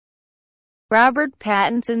Robert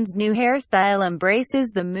Pattinson's new hairstyle embraces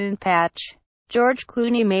the moon patch. George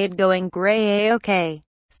Clooney made going grey a-okay.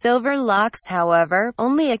 Silver locks, however,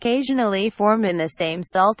 only occasionally form in the same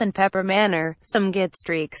salt and pepper manner. Some get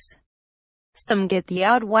streaks. Some get the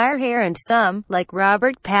outwire hair, and some, like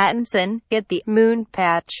Robert Pattinson, get the moon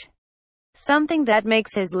patch. Something that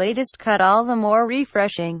makes his latest cut all the more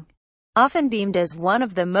refreshing. Often deemed as one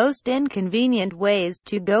of the most inconvenient ways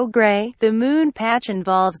to go gray, the moon patch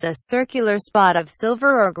involves a circular spot of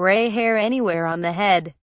silver or gray hair anywhere on the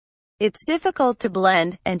head. It's difficult to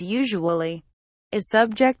blend, and usually is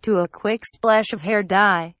subject to a quick splash of hair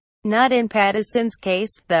dye. Not in Pattinson's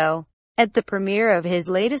case, though. At the premiere of his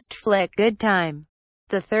latest flick Good Time,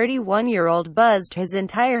 the 31-year-old buzzed his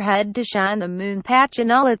entire head to shine the moon patch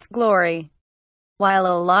in all its glory, while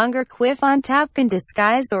a longer quiff on top can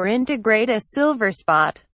disguise or integrate a silver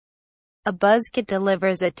spot. A buzz kit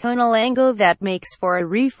delivers a tonal angle that makes for a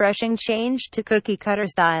refreshing change to cookie-cutter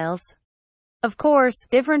styles. Of course,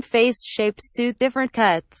 different face shapes suit different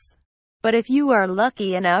cuts. But if you are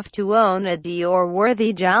lucky enough to own a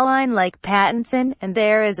Dior-worthy jawline like Pattinson, and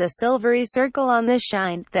there is a silvery circle on the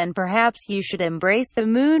shine, then perhaps you should embrace the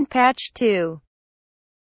moon patch too.